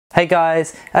Hey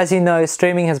guys, as you know,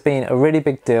 streaming has been a really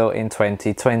big deal in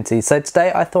 2020, so today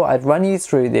I thought I'd run you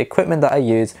through the equipment that I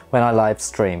use when I live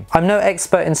stream. I'm no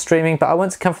expert in streaming, but I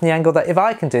want to come from the angle that if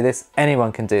I can do this,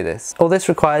 anyone can do this. All this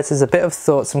requires is a bit of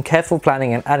thought, some careful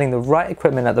planning and adding the right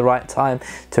equipment at the right time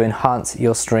to enhance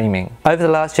your streaming. Over the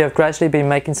last year I've gradually been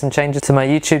making some changes to my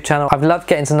YouTube channel. I've loved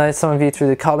getting to know some of you through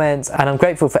the comments, and I'm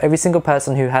grateful for every single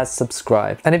person who has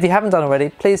subscribed. And if you haven't done already,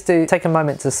 please do take a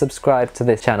moment to subscribe to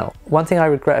this channel. One thing I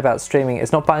regret about streaming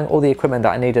is not buying all the equipment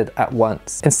that I needed at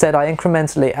once. Instead, I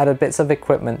incrementally added bits of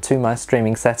equipment to my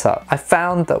streaming setup. I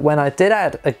found that when I did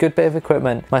add a good bit of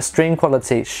equipment, my stream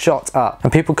quality shot up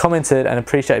and people commented and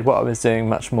appreciated what I was doing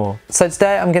much more. So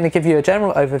today I'm going to give you a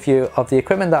general overview of the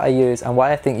equipment that I use and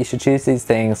why I think you should choose these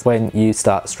things when you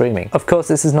start streaming. Of course,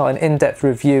 this is not an in-depth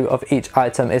review of each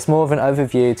item, it's more of an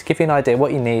overview to give you an idea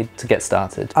what you need to get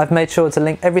started. I've made sure to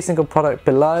link every single product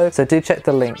below, so do check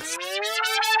the links.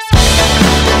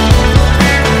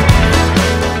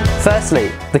 Firstly,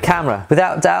 the camera.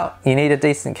 Without doubt, you need a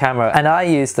decent camera, and I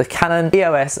use the Canon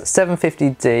EOS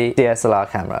 750D DSLR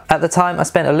camera. At the time, I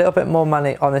spent a little bit more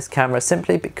money on this camera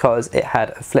simply because it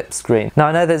had a flip screen. Now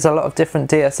I know there's a lot of different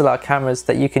DSLR cameras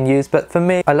that you can use, but for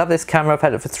me, I love this camera. I've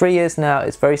had it for 3 years now.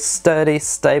 It's very sturdy,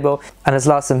 stable, and has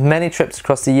lasted many trips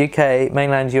across the UK,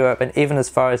 mainland Europe, and even as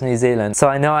far as New Zealand, so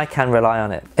I know I can rely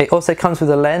on it. It also comes with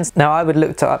a lens. Now I would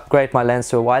look to upgrade my lens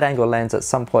to a wide-angle lens at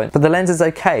some point, but the lens is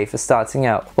okay for starting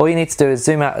out. All you need to do is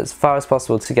zoom out as far as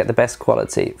possible to get the best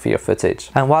quality for your footage.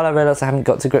 And while I realise I haven't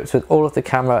got to grips with all of the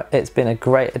camera, it's been a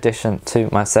great addition to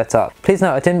my setup. Please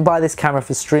note, I didn't buy this camera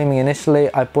for streaming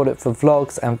initially. I bought it for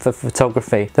vlogs and for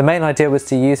photography. The main idea was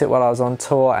to use it while I was on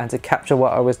tour and to capture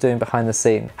what I was doing behind the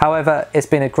scene. However, it's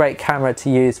been a great camera to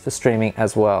use for streaming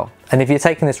as well. And if you're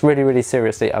taking this really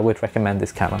seriously, I would recommend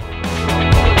this camera.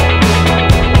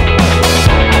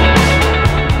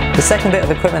 The second bit of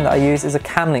equipment that I use is a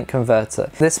Camlink converter.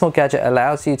 This small gadget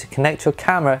allows you to connect your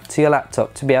camera to your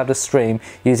laptop to be able to stream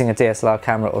using a DSLR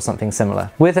camera or something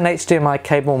similar. With an HDMI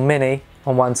cable mini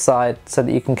on one side so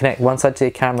that you can connect one side to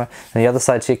your camera and the other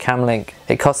side to your Camlink,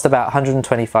 it costs about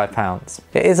 £125.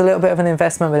 It is a little bit of an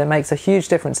investment, but it makes a huge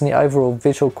difference in the overall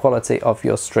visual quality of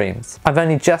your streams. I've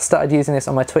only just started using this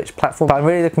on my Twitch platform, but I'm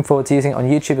really looking forward to using it on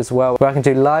YouTube as well, where I can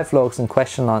do live vlogs and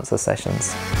question and answer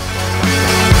sessions.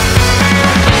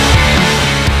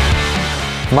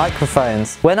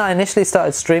 Microphones. When I initially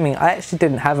started streaming, I actually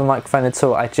didn't have a microphone at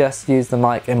all. I just used the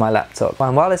mic in my laptop.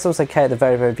 And while this was okay at the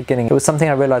very beginning, it was something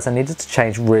I realised I needed to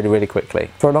change really quickly.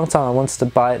 For a long time I wanted to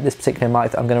buy this particular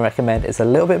mic that I'm going to recommend. It's a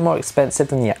little bit more expensive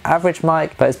than your average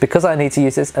mic, but it's because I need to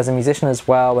use this as a musician as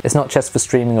well. It's not just for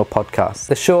streaming or podcasts.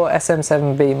 The Shure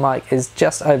SM7B mic is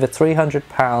just over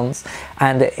 £300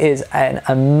 and it is an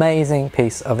amazing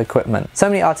piece of equipment. So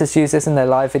many artists use this in their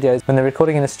live videos when they're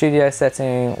recording in a studio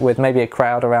setting with maybe a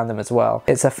crowd around them as well.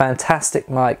 It's a fantastic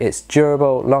mic, it's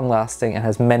durable, long lasting, and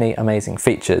has many amazing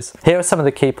features. Here are some of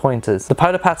the key pointers. The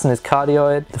polar pattern is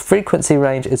cardioid, the frequency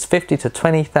range is 50 to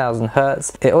 20,000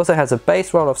 Hz, it also has a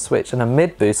bass roll-off switch and a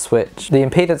mid-boost switch, the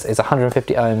impedance is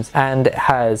 150 ohms, and it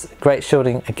has great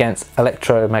shielding against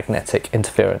electromagnetic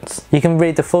interference. You can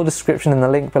read the full description in the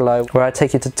link below, where I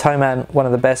take you to Thomann, one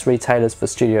of the best retailers for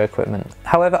studio equipment.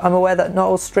 However, I'm aware that not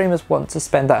all streamers want to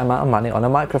spend that amount of money on a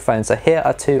microphone, so here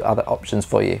are two other options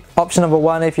for you. Option number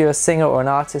one, if you're a singer or an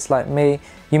artist like me,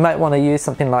 you might want to use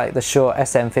something like the Shure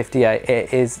SM58.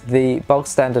 It is the bog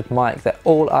standard mic that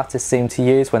all artists seem to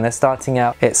use when they're starting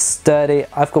out. It's sturdy.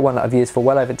 I've got one that I've used for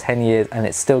well over 10 years and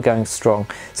it's still going strong.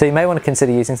 So you may want to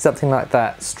consider using something like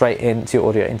that straight into your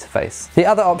audio interface. The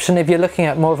other option, if you're looking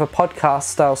at more of a podcast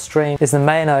style stream, is the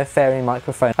Maino Fairy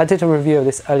microphone. I did a review of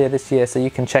this earlier this year, so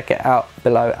you can check it out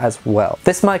below as well.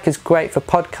 This mic is great for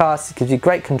podcasts, it gives you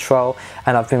great control,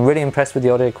 and I've been really impressed with the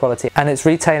audio quality, and it's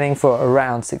retailing for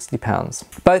around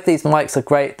 £60. Both these mics are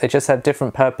great, they just have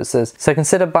different purposes, so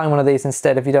consider buying one of these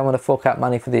instead if you don't want to fork out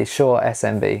money for the Shure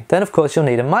SMB. Then of course you'll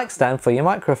need a mic stand for your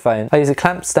microphone. I use a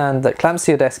clamp stand that clamps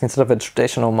to your desk instead of a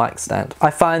traditional mic stand.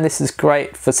 I find this is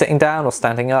great for sitting down or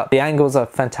standing up. The angles are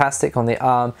fantastic on the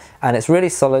arm and it's really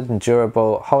solid and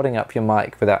durable, holding up your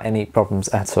mic without any problems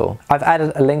at all. I've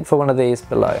added a link for one of these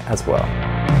below as well.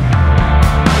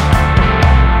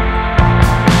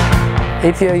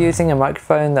 If you're using a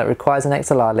microphone that requires an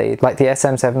XLR lead, like the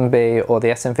SM7B or the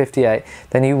SM58,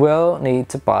 then you will need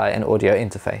to buy an audio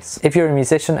interface. If you're a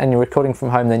musician and you're recording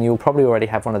from home, then you'll probably already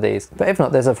have one of these. But if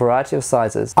not, there's a variety of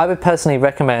sizes. I would personally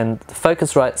recommend the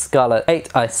Focusrite Scarlett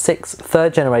 8i6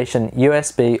 3rd generation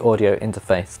USB audio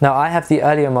interface. Now I have the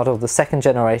earlier model, the 2nd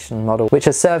generation model, which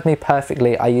has served me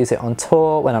perfectly. I use it on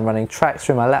tour when I'm running tracks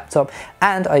through my laptop,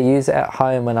 and I use it at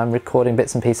home when I'm recording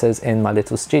bits and pieces in my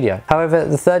little studio. However,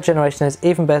 the 3rd generation is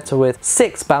even better with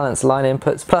 6 balanced line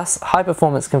inputs plus high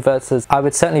performance converters. I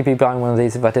would certainly be buying one of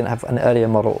these if I didn't have an earlier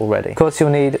model already. Of course, you'll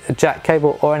need a jack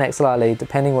cable or an XLR lead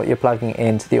depending what you're plugging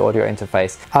into the audio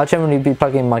interface. I'll generally be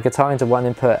plugging my guitar into one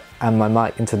input and my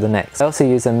mic into the next. I also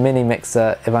use a mini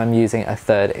mixer if I'm using a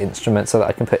 3rd instrument so that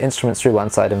I can put instruments through one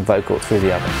side and vocal through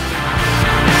the other.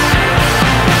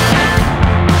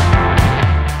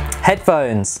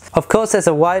 Headphones. Of course there's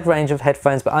a wide range of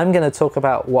headphones, but I'm going to talk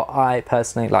about what I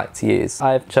personally like to use.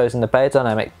 I've chosen the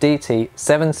Beyerdynamic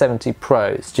DT770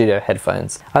 Pro studio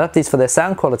headphones. I love these for their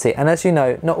sound quality, and as you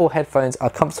know, not all headphones are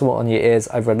comfortable on your ears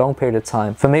over a long period of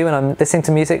time. For me, when I'm listening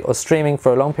to music or streaming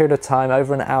for a long period of time,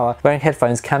 over an hour, wearing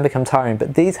headphones can become tiring,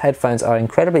 but these headphones are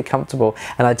incredibly comfortable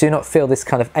and I do not feel this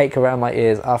kind of ache around my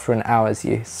ears after an hour's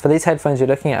use. For these headphones you're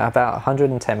looking at about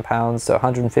 £110 to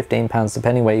 £115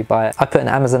 depending where you buy it. I put an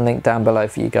Amazon link down below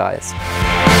for you guys.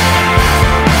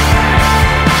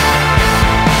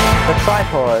 The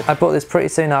tripod. I bought this pretty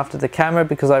soon after the camera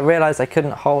because I realised I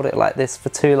couldn't hold it like this for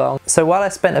too long. So while I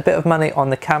spent a bit of money on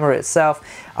the camera itself,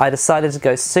 I decided to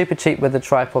go super cheap with the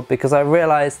tripod because I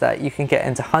realised that you can get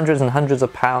into hundreds and hundreds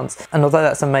of pounds, and although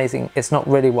that's amazing, it's not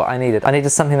really what I needed. I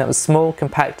needed something that was small,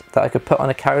 compact, that I could put on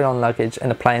a carry-on luggage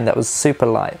in a plane that was super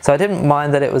light. So I didn't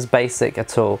mind that it was basic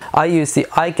at all. I used the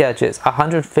iGadgets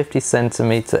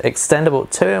 150cm extendable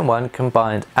 2-in-1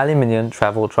 combined aluminium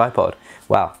travel tripod.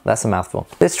 Wow, that's a mouthful.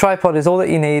 This tripod is all that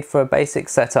you need for a basic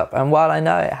setup, and while I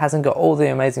know it hasn't got all the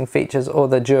amazing features or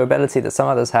the durability that some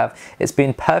others have, it's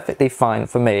been perfectly fine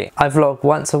for me. I vlog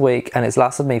once a week and it's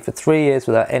lasted me for 3 years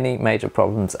without any major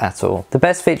problems at all. The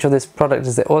best feature of this product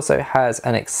is it also has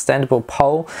an extendable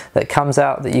pole that comes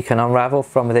out that you can unravel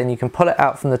from within. You can pull it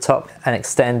out from the top and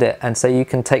extend it, and so you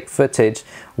can take footage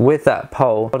with that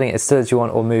pole, holding it as still as you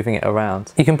want or moving it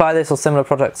around. You can buy this or similar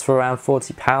products for around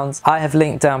 £40. I have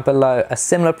linked down below a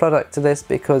similar product to this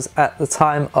because at the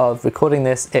time of recording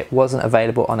this it wasn't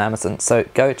available on Amazon, so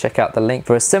go check out the link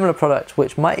for a similar product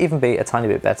which might even be a tiny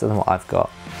bit better than what I've got.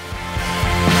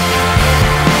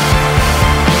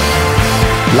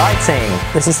 Lighting.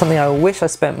 This is something I wish I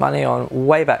spent money on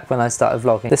way back when I started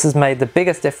vlogging. This has made the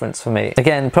biggest difference for me.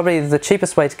 Again, probably the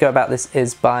cheapest way to go about this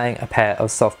is buying a pair of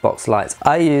softbox lights.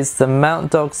 I use the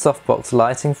Mount Dog Softbox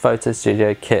Lighting Photo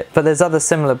Studio Kit, but there's other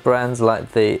similar brands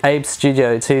like the Abe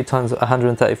Studio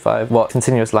 2x135 watt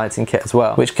continuous lighting kit as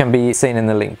well, which can be seen in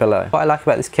the link below. What I like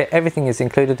about this kit, everything is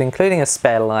included, including a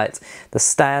spare light, the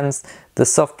stands, the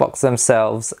softbox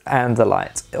themselves, and the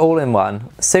light, all in one.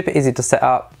 Super easy to set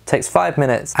up, takes 5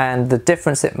 minutes, and the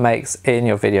difference it makes in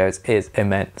your videos is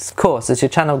immense. Of course, as your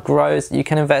channel grows, you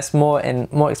can invest more in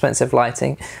more expensive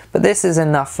lighting, but this is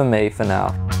enough for me for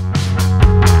now.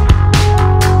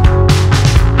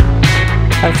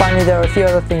 And finally, there are a few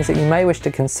other things that you may wish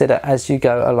to consider as you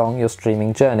go along your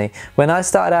streaming journey. When I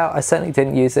started out, I certainly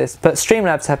didn't use this, but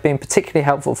Streamlabs have been particularly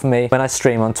helpful for me when I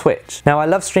stream on Twitch. Now, I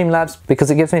love Streamlabs because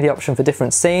it gives me the option for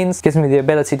different scenes, gives me the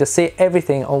ability to see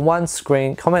everything on one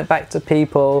screen, comment back to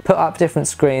people, put up different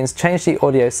screens, change the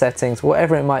audio settings,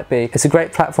 whatever it might be. It's a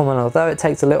great platform, and although it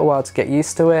takes a little while to get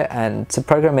used to it and to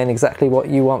program in exactly what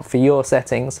you want for your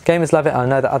settings, gamers love it, and I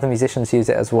know that other musicians use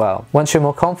it as well. Once you're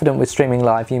more confident with streaming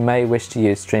live, you may wish to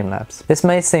use Streamlabs. This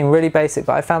may seem really basic,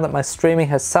 but I found that my streaming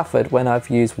has suffered when I've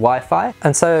used Wi-Fi,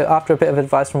 and so after a bit of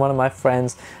advice from one of my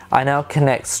friends, I now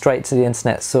connect straight to the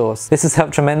internet source. This has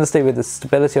helped tremendously with the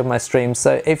stability of my streams,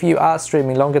 so if you are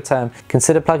streaming longer term,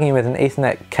 consider plugging in with an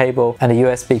Ethernet cable and a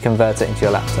USB converter into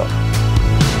your laptop.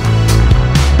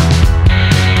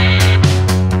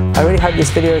 I really hope this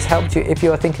video has helped you if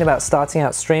you are thinking about starting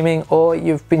out streaming, or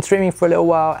you've been streaming for a little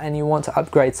while and you want to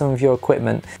upgrade some of your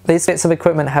equipment. These bits of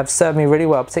equipment have served me really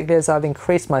well, particularly as I've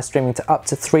increased my streaming to up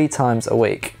to 3 times a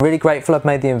week. Really grateful I've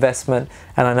made the investment,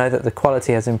 and I know that the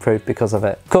quality has improved because of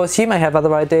it. Of course, you may have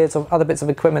other ideas or other bits of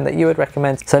equipment that you would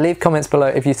recommend, so leave comments below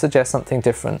if you suggest something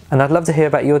different. And I'd love to hear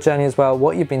about your journey as well,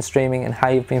 what you've been streaming and how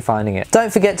you've been finding it.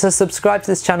 Don't forget to subscribe to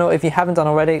this channel if you haven't done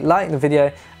already, like the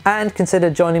video, and consider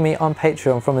joining me on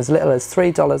Patreon. From as little as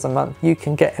 $3 a month, you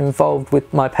can get involved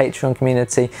with my Patreon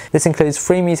community. This includes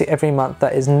free music every month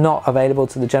that is not available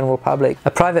to the general public,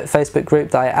 a private Facebook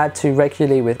group that I add to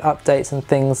regularly with updates and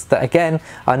things that again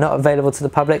are not available to the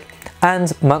public,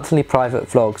 and monthly private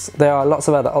vlogs. There are lots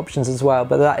of other options as well,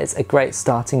 but that is a great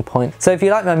starting point. So if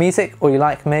you like my music, or you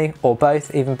like me, or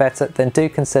both, even better, then do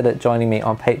consider joining me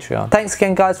on Patreon. Thanks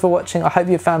again guys for watching. I hope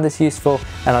you found this useful,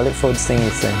 and I look forward to seeing you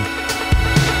soon.